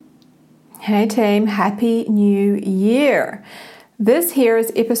Hey team, Happy New Year. This here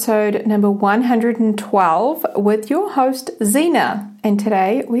is episode number 112 with your host Zena, and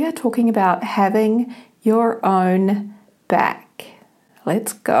today we are talking about having your own back.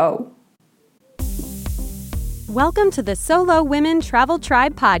 Let's go. Welcome to the Solo Women Travel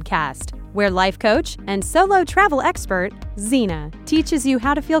Tribe podcast, where life coach and solo travel expert Zena teaches you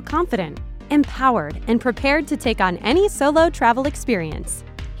how to feel confident, empowered, and prepared to take on any solo travel experience.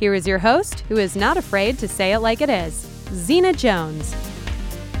 Here is your host, who is not afraid to say it like it is, Zena Jones.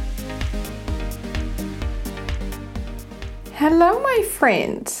 Hello, my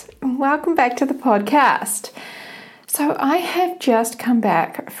friends. Welcome back to the podcast. So I have just come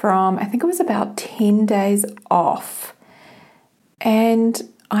back from, I think it was about 10 days off. And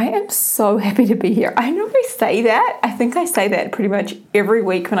I am so happy to be here. I normally say that. I think I say that pretty much every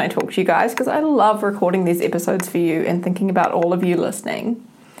week when I talk to you guys because I love recording these episodes for you and thinking about all of you listening.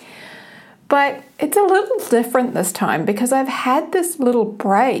 But it's a little different this time because I've had this little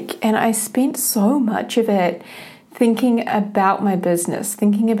break and I spent so much of it thinking about my business,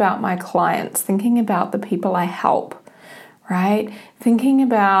 thinking about my clients, thinking about the people I help, right? Thinking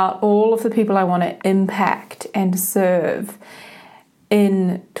about all of the people I want to impact and serve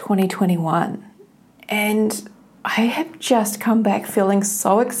in 2021. And I have just come back feeling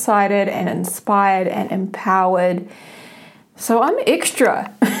so excited and inspired and empowered. So I'm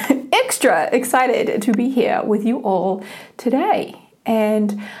extra excited to be here with you all today.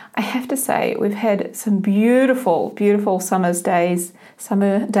 And I have to say, we've had some beautiful, beautiful summer days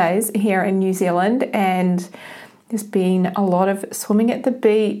here in New Zealand, and there's been a lot of swimming at the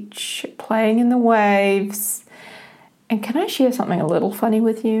beach, playing in the waves. And can I share something a little funny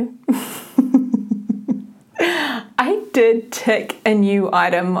with you? I did tick a new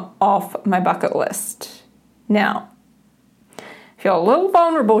item off my bucket list. Now, I feel a little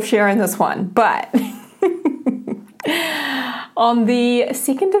vulnerable sharing this one, but on the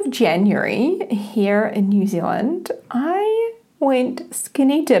 2nd of January here in New Zealand, I went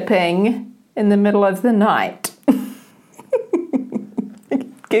skinny dipping in the middle of the night.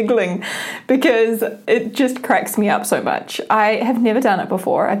 Giggling because it just cracks me up so much. I have never done it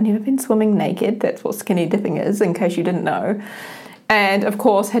before. I've never been swimming naked. That's what skinny dipping is, in case you didn't know. And of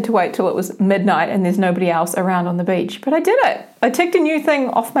course, had to wait till it was midnight and there's nobody else around on the beach. But I did it. I ticked a new thing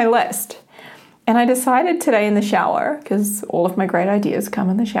off my list. And I decided today in the shower, because all of my great ideas come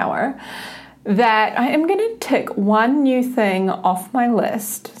in the shower, that I am going to tick one new thing off my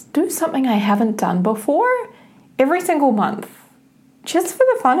list, do something I haven't done before every single month, just for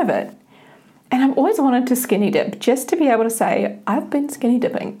the fun of it. And I've always wanted to skinny dip, just to be able to say, I've been skinny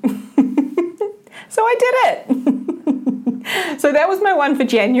dipping. So I did it. So that was my one for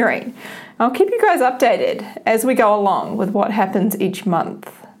January. I'll keep you guys updated as we go along with what happens each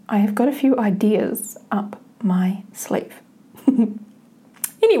month. I have got a few ideas up my sleeve.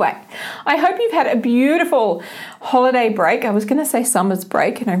 Anyway, I hope you've had a beautiful holiday break. I was going to say summer's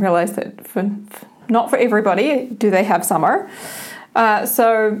break, and I realized that not for everybody do they have summer.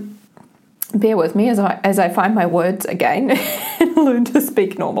 So bear with me as I find my words again and learn to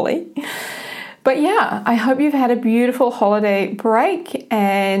speak normally. But yeah, I hope you've had a beautiful holiday break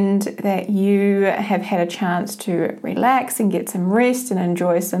and that you have had a chance to relax and get some rest and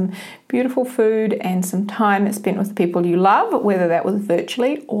enjoy some beautiful food and some time spent with the people you love, whether that was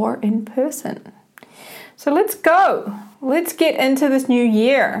virtually or in person. So let's go. Let's get into this new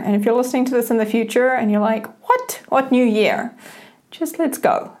year. And if you're listening to this in the future and you're like, what new year? Just let's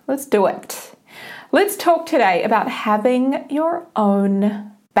go. Let's do it. Let's talk today about having your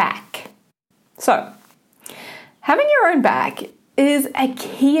own back. So, having your own back is a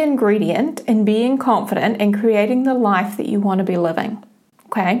key ingredient in being confident and creating the life that you want to be living.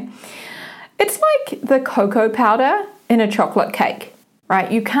 Okay? It's like the cocoa powder in a chocolate cake,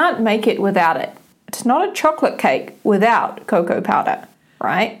 right? You can't make it without it. It's not a chocolate cake without cocoa powder,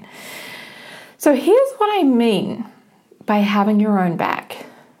 right? So here's what I mean by having your own back,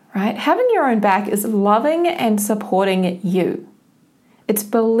 right? Having your own back is loving and supporting you. It's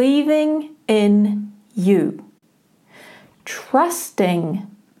believing in you, trusting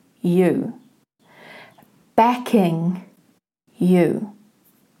you, backing you.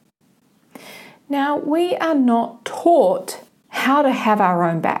 Now, we are not taught how to have our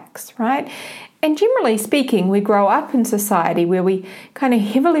own backs, right? And generally speaking, we grow up in society where we kind of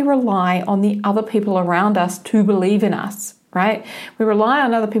heavily rely on the other people around us to believe in us, right? We rely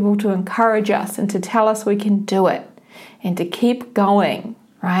on other people to encourage us and to tell us we can do it and to keep going,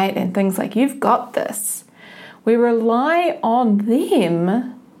 right? And things like, you've got this. We rely on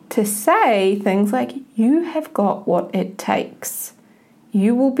them to say things like, you have got what it takes.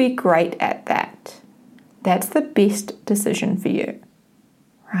 you will be great at that. That's the best decision for you,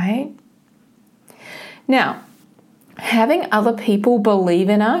 right? Now, having other people believe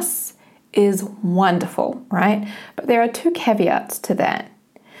in us is wonderful, right? But there are 2 caveats to that.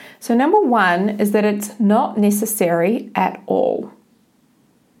 So number 1 is that it's not necessary at all.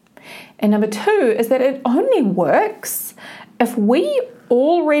 And number 2 is that it only works if we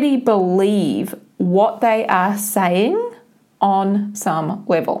already believe what they are saying on some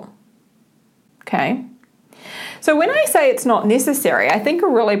level. Okay? So when I say it's not necessary, I think a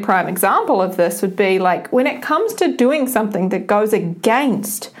really prime example of this would be like when it comes to doing something that goes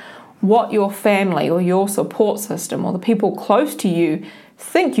against what your family or your support system or the people close to you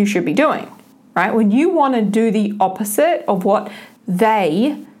think you should be doing, right? When you want to do the opposite of what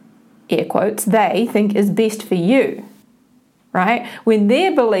they, air quotes, they think is best for you, right? When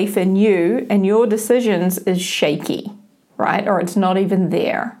their belief in you and your decisions is shaky, right? Or it's not even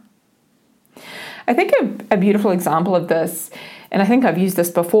there. I think a beautiful example of this, and I think I've used this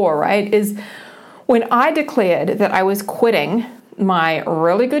before, right, is when I declared that I was quitting my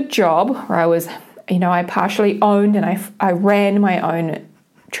really good job where I was, I partially owned and I ran my own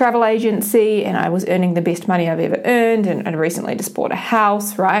travel agency and I was earning the best money I've ever earned and I recently just bought a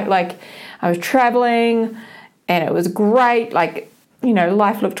house, right? Like I was traveling and it was great. Like,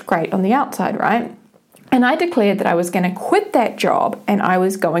 life looked great on the outside, right? And I declared that I was going to quit that job and I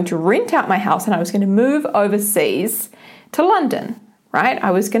was going to rent out my house and I was going to move overseas to London, right?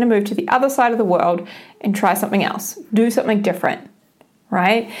 I was going to move to the other side of the world and try something else, do something different,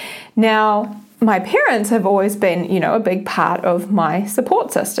 right? Now, my parents have always been, a big part of my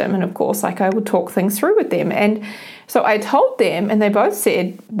support system. And of course, I would talk things through with them. And so I told them and they both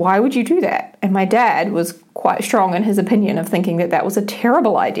said, why would you do that? And my dad was quite strong in his opinion of thinking that that was a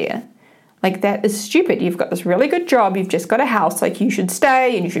terrible idea. Like, that is stupid. You've got this really good job. You've just got a house. Like, you should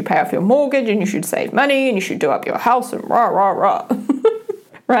stay and you should pay off your mortgage and you should save money and you should do up your house and rah, rah, rah.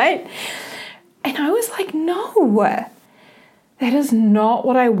 Right? And I was like, no, that is not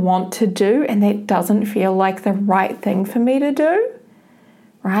what I want to do. And that doesn't feel like the right thing for me to do.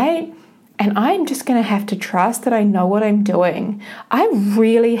 Right? And I'm just going to have to trust that I know what I'm doing. I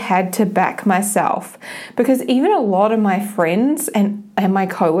really had to back myself because even a lot of my friends and my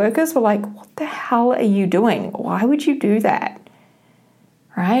coworkers were like, what the hell are you doing? Why would you do that?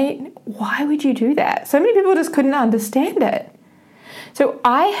 Right? Why would you do that? So many people just couldn't understand it. So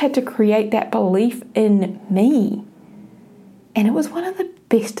I had to create that belief in me. And it was one of the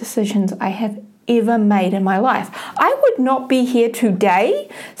best decisions I have ever made in my life. I would not be here today,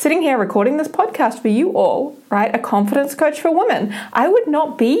 sitting here recording this podcast for you all, right? A confidence coach for women. I would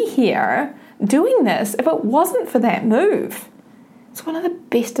not be here doing this if it wasn't for that move. It's one of the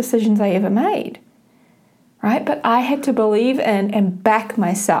best decisions I ever made, right? But I had to believe in and back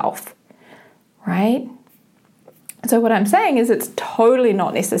myself, right? So what I'm saying is it's totally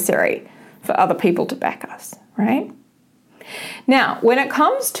not necessary for other people to back us, right? Now, when it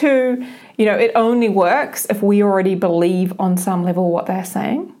comes to, it only works if we already believe on some level what they're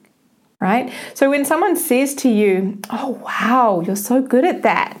saying, right? So when someone says to you, oh, wow, you're so good at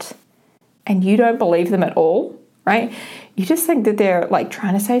that, and you don't believe them at all, right? You just think that they're like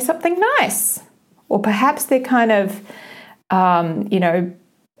trying to say something nice, or perhaps they're kind of,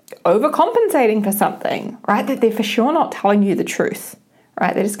 overcompensating for something, right? That they're for sure not telling you the truth,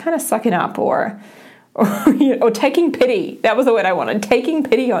 right? They're just kind of sucking up or taking pity. That was the word I wanted, taking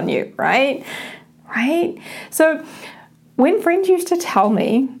pity on you, right? Right? So when friends used to tell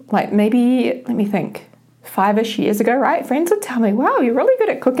me, like maybe, let me think, 5-ish years ago, right? Friends would tell me, wow, you're really good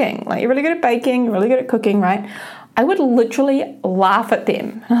at cooking. Like, you're really good at baking, you're really good at cooking, right? I would literally laugh at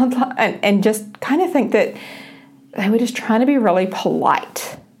them and just kind of think that they were just trying to be really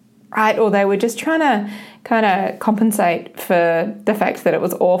polite, right? Or they were just trying to kind of compensate for the fact that it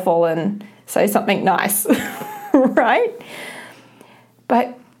was awful and say something nice, right?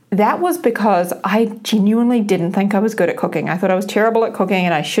 But that was because I genuinely didn't think I was good at cooking. I thought I was terrible at cooking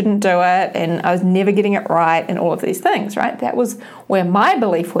and I shouldn't do it and I was never getting it right and all of these things, right? That was where my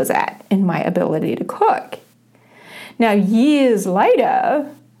belief was at in my ability to cook. Now, years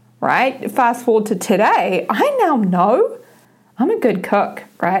later, right, fast forward to today, I now know I'm a good cook,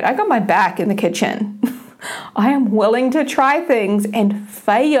 right? I got my back in the kitchen. I am willing to try things and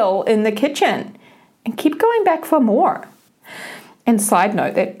fail in the kitchen and keep going back for more. And side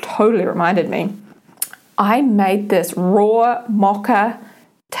note, that totally reminded me, I made this raw mocha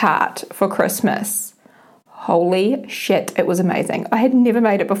tart for Christmas. Holy shit, it was amazing. I had never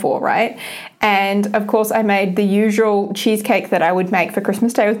made it before, right? And of course, I made the usual cheesecake that I would make for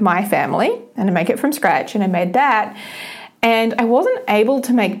Christmas Day with my family, and I make it from scratch, and I made that. And I wasn't able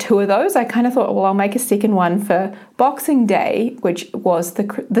to make 2 of those. I kind of thought, well, I'll make a second one for Boxing Day, which was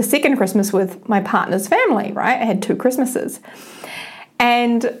the second Christmas with my partner's family, right? I had 2 Christmases.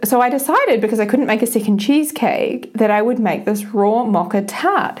 And so I decided, because I couldn't make a second cheesecake, that I would make this raw mocha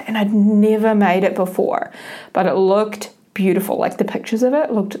tart. And I'd never made it before, but it looked beautiful. Like, the pictures of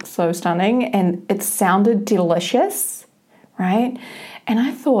it looked so stunning and it sounded delicious, right? And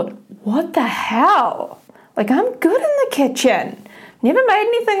I thought, what the hell? Like, I'm good in the kitchen. Never made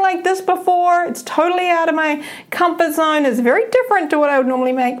anything like this before. It's totally out of my comfort zone. It's very different to what I would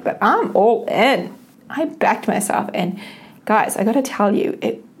normally make, but I'm all in. I backed myself, and guys, I gotta tell you,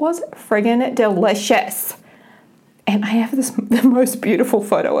 it was friggin' delicious. And I have the most beautiful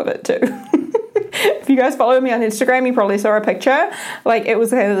photo of it too. If you guys follow me on Instagram, you probably saw a picture. Like, it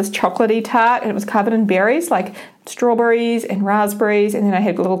was this chocolatey tart, and it was covered in berries, like strawberries and raspberries, and then I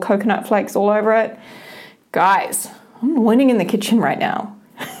had little coconut flakes all over it. Guys, I'm winning in the kitchen right now.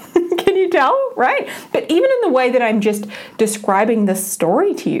 Can you tell, right? But even in the way that I'm just describing this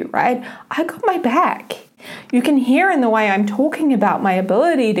story to you, right? I got my back. You can hear in the way I'm talking about my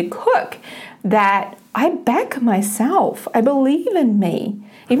ability to cook that I back myself. I believe in me.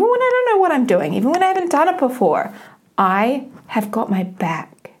 Even when I don't know what I'm doing, even when I haven't done it before, I have got my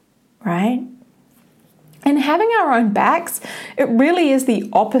back, right? And having our own backs, it really is the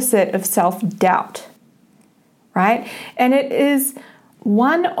opposite of self-doubt, right? And it is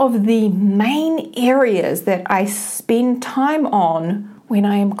one of the main areas that I spend time on when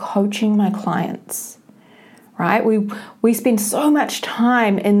I am coaching my clients, right? We spend so much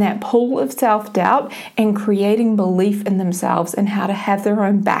time in that pool of self-doubt and creating belief in themselves and how to have their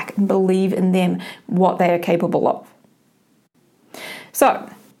own back and believe in them, what they are capable of. So,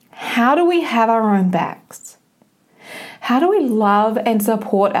 how do we have our own backs? How do we love and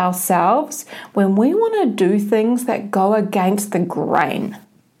support ourselves when we want to do things that go against the grain,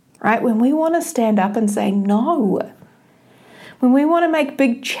 right? When we want to stand up and say no, when we want to make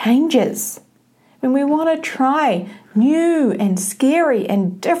big changes, when we want to try new and scary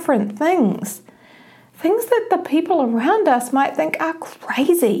and different things that the people around us might think are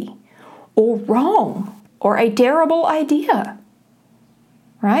crazy or wrong or a terrible idea.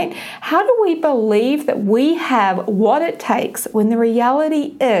 Right? How do we believe that we have what it takes when the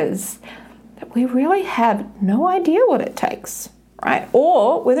reality is that we really have no idea what it takes, right?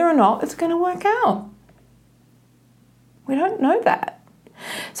 Or whether or not it's going to work out. We don't know that.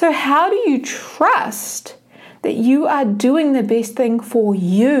 So how do you trust that you are doing the best thing for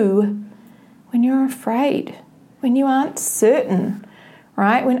you when you're afraid, when you aren't certain,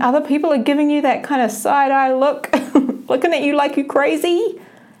 right? When other people are giving you that kind of side-eye look, looking at you like you're crazy?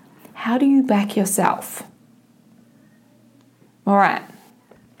 How do you back yourself? All right,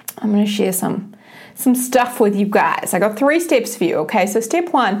 I'm going to share some stuff with you guys. I got 3 steps for you, okay? So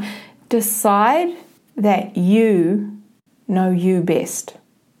step 1, decide that you know you best,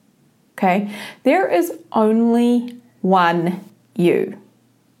 okay? There is only one you.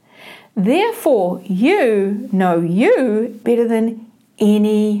 Therefore, you know you better than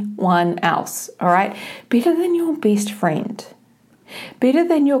anyone else, all right? Better than your best friend. Better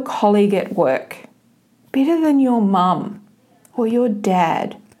than your colleague at work, better than your mum or your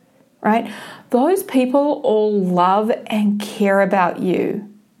dad, right? Those people all love and care about you,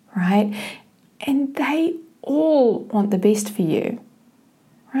 right? And they all want the best for you,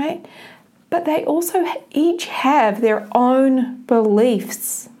 right? But they also each have their own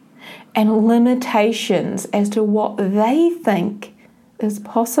beliefs and limitations as to what they think is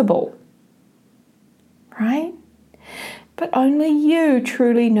possible, right? But only you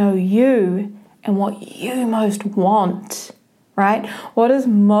truly know you and what you most want, right? What is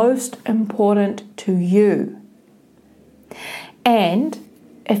most important to you. And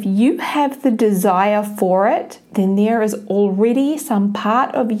if you have the desire for it, then there is already some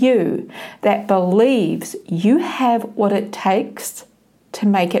part of you that believes you have what it takes to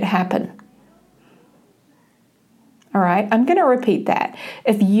make it happen. All right, I'm going to repeat that.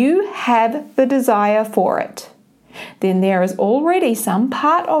 If you have the desire for it, then there is already some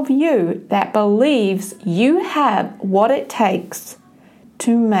part of you that believes you have what it takes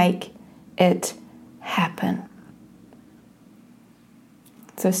to make it happen.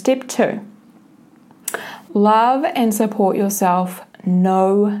 So step 2, love and support yourself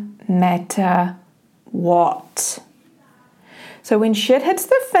no matter what. So when shit hits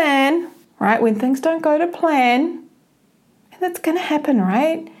the fan, right, when things don't go to plan, and that's going to happen,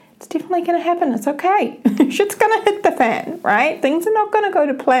 right? It's definitely going to happen. It's okay. Shit's going to hit the fan, right? Things are not going to go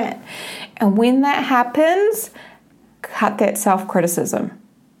to plan. And when that happens, cut that self-criticism,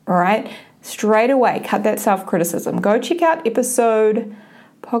 all right? straight away, cut that self-criticism. Go check out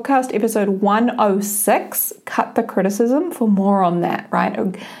podcast episode 106, Cut the Criticism, for more on that,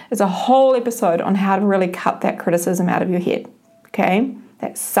 right? It's a whole episode on how to really cut that criticism out of your head, okay?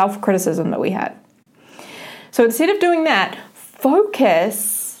 That self-criticism that we had. So instead of doing that,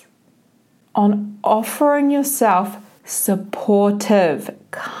 focus on offering yourself supportive,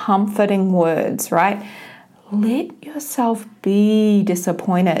 comforting words, right? Let yourself be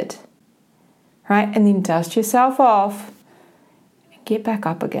disappointed, right? And then dust yourself off and get back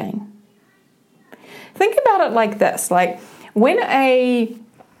up again. Think about it like this, like when a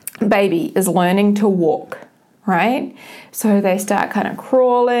baby is learning to walk, right? So they start kind of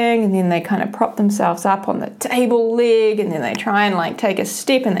crawling, and then they kind of prop themselves up on the table leg, and then they try and like take a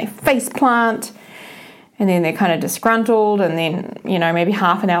step and they face plant, and then they're kind of disgruntled, and then, maybe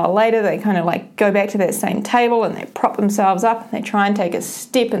half an hour later they kind of like go back to that same table and they prop themselves up and they try and take a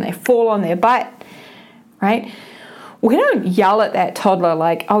step and they fall on their butt, right? We don't yell at that toddler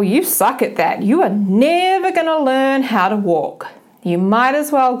like, oh, you suck at that. You are never going to learn how to walk. You might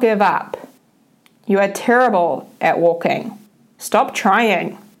as well give up. You are terrible at walking. Stop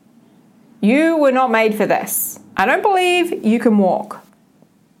trying. You were not made for this. I don't believe you can walk,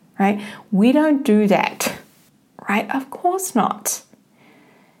 right? We don't do that, right? Of course not.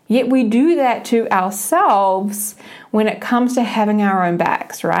 Yet we do that to ourselves when it comes to having our own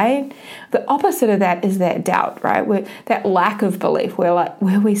backs, right? The opposite of that is that doubt, right? That lack of belief, where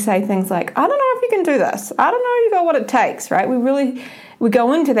we say things like, I don't know if you can do this. I don't know if you got what it takes, right? We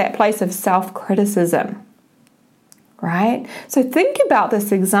go into that place of self-criticism, right? So think about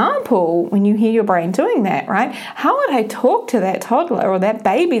this example when you hear your brain doing that, right? How would I talk to that toddler or that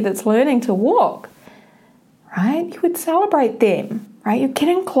baby that's learning to walk, right? You would celebrate them, right? You're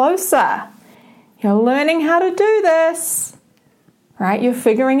getting closer. You're learning how to do this, right? You're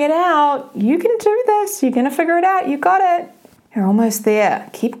figuring it out. You can do this. You're going to figure it out. You got it. You're almost there.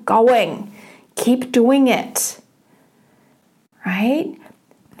 Keep going. Keep doing it, right?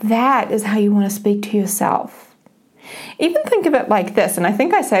 That is how you want to speak to yourself. Even think of it like this, and I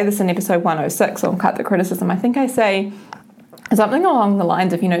think I say this in episode 106 on Cut the Criticism. I think I say something along the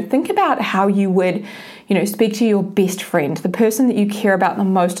lines of, think about how you would, speak to your best friend, the person that you care about the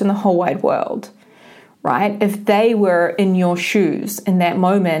most in the whole wide world, right? If they were in your shoes in that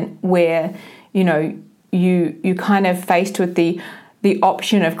moment where, you kind of faced with the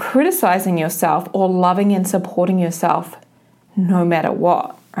option of criticizing yourself or loving and supporting yourself no matter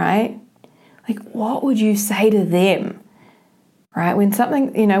what, right? Like, what would you say to them? Right? When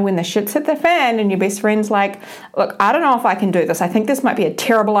something, when the shit's hit the fan and your best friend's like, look, I don't know if I can do this. I think this might be a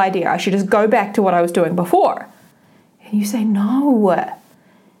terrible idea. I should just go back to what I was doing before. And you say, no,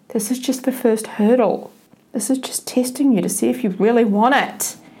 this is just the first hurdle. This is just testing you to see if you really want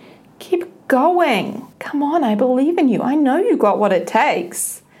it. Keep going. Come on, I believe in you. I know you got what it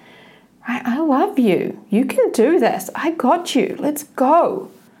takes. Right? I love you. You can do this. I got you. Let's go.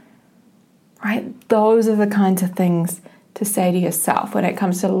 Right? Those are the kinds of things to say to yourself when it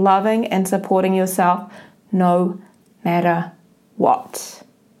comes to loving and supporting yourself no matter what.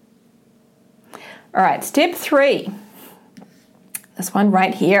 All right, step 3. This one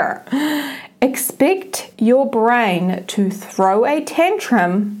right here. Expect your brain to throw a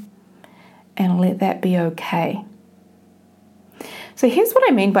tantrum and let that be okay. So here's what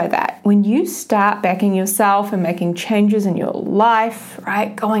I mean by that. When you start backing yourself and making changes in your life,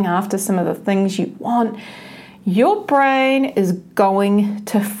 right, going after some of the things you want, your brain is going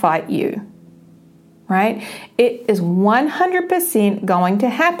to fight you, right? It is 100% going to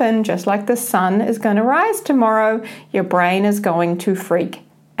happen, just like the sun is going to rise tomorrow. Your brain is going to freak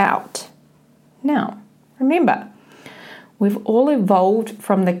out. Now, remember, we've all evolved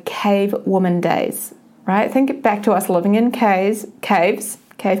from the cave woman days, right? Think back to us living in caves, cavemen,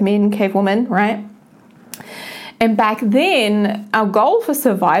 cavewomen, right? And back then, our goal for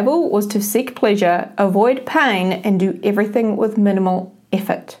survival was to seek pleasure, avoid pain, and do everything with minimal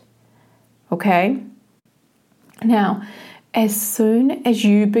effort. Okay? Now, as soon as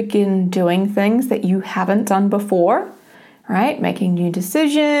you begin doing things that you haven't done before, right? Making new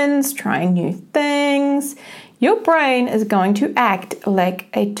decisions, trying new things, your brain is going to act like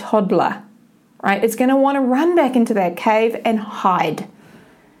a toddler, right? It's going to want to run back into that cave and hide.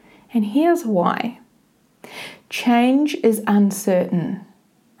 And here's why. Change is uncertain,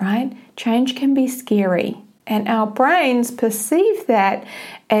 right? Change can be scary, and our brains perceive that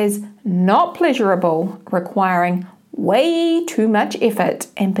as not pleasurable, requiring way too much effort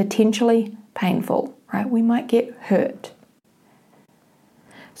and potentially painful, right? We might get hurt.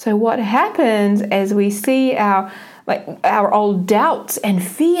 So what happens as we see our like our old doubts and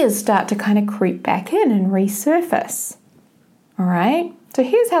fears start to kind of creep back in and resurface. All right? So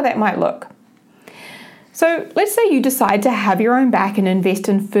here's how that might look. So let's say you decide to have your own back and invest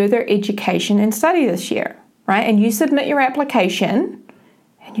in further education and study this year, right? And you submit your application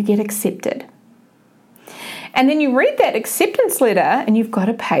and you get accepted. And then you read that acceptance letter and you've got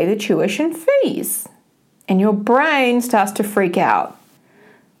to pay the tuition fees. And your brain starts to freak out.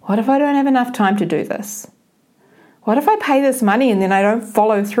 What if I don't have enough time to do this? What if I pay this money and then I don't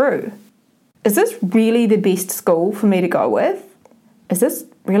follow through? Is this really the best school for me to go with? Is this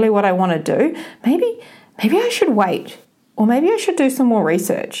really what I want to do? Maybe I should wait, or maybe I should do some more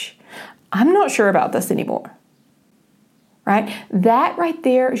research. I'm not sure about this anymore. Right? That right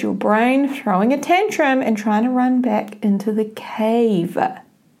there is your brain throwing a tantrum and trying to run back into the cave.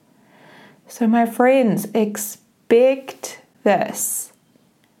 So my friends, expect this,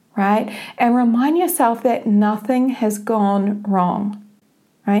 right? And remind yourself that nothing has gone wrong,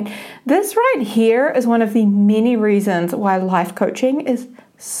 right? This right here is one of the many reasons why life coaching is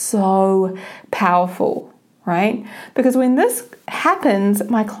so powerful, right? Because when this happens,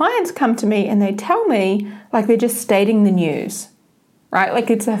 my clients come to me and they tell me like they're just stating the news, right? Like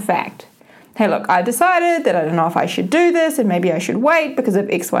it's a fact. Hey, look, I decided that I don't know if I should do this and maybe I should wait because of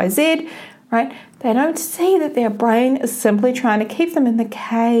XYZ, right? They don't see that their brain is simply trying to keep them in the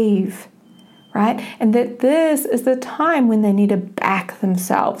cave, right? And that this is the time when they need to back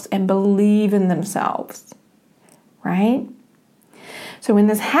themselves and believe in themselves, right? So when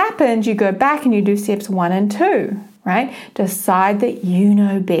this happens, you go back and you do steps 1 and 2, right? Decide that you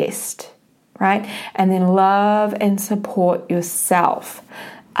know best, right? And then love and support yourself.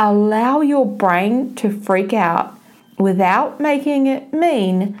 Allow your brain to freak out without making it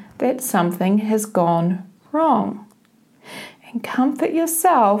mean that something has gone wrong. And comfort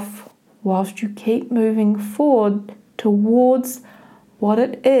yourself whilst you keep moving forward towards what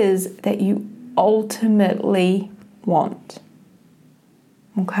it is that you ultimately want.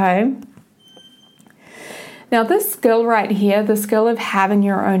 Okay? Now this skill right here, the skill of having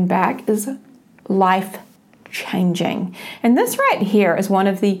your own back, is life-changing. And this right here is one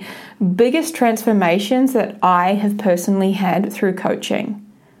of the biggest transformations that I have personally had through coaching,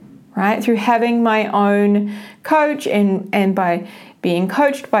 right? Through having my own coach and by being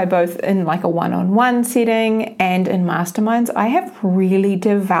coached by both in like a one-on-one setting and in masterminds, I have really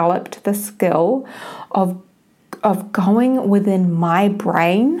developed the skill of going within my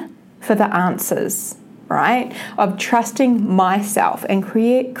brain for the answers, right? Of trusting myself and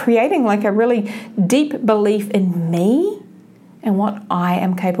creating like a really deep belief in me and what I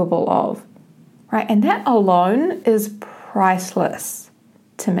am capable of, right? And that alone is priceless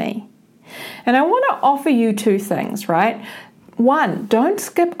to me. And I want to offer you 2 things, right? 1, don't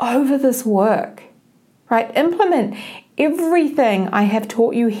skip over this work, right? Implement everything I have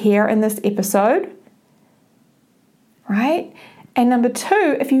taught you here in this episode, right? And number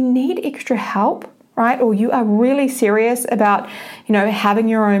 2, if you need extra help, right, or you are really serious about, having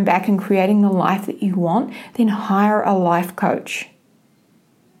your own back and creating the life that you want, then hire a life coach.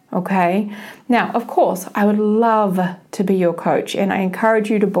 Okay? Now, of course, I would love to be your coach, and I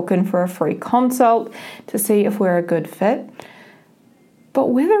encourage you to book in for a free consult to see if we're a good fit. But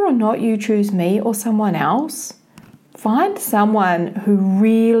whether or not you choose me or someone else, find someone who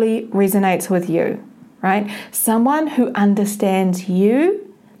really resonates with you, right? Someone who understands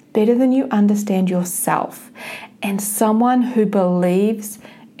you better than you understand yourself, and someone who believes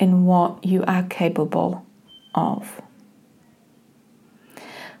in what you are capable of.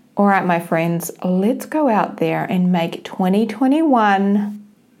 All right, my friends, let's go out there and make 2021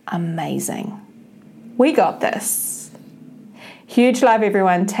 amazing. We got this. Huge love,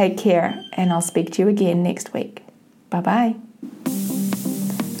 everyone. Take care, and I'll speak to you again next week. Bye-bye.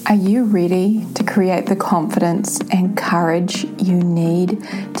 Are you ready to create the confidence and courage you need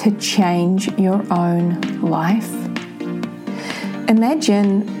to change your own life?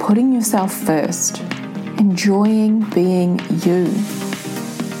 Imagine putting yourself first, enjoying being you,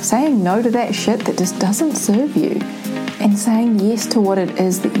 saying no to that shit that just doesn't serve you, and saying yes to what it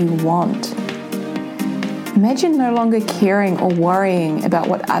is that you want. Imagine no longer caring or worrying about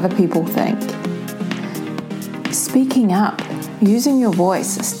what other people think. Speaking up, using your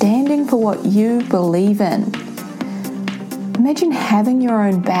voice, standing for what you believe in. Imagine having your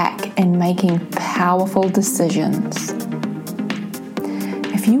own back and making powerful decisions.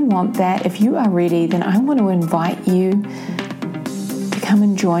 If you want that, if you are ready, then I want to invite you to come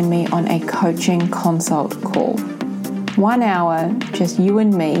and join me on a coaching consult call. 1 hour, just you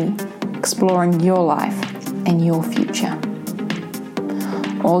and me, exploring your life and your future.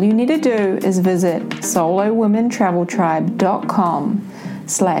 All you need to do is visit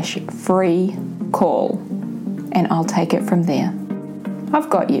solowomentraveltribe.com/free call, and I'll take it from there. I've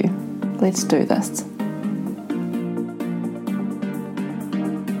got you. Let's do this.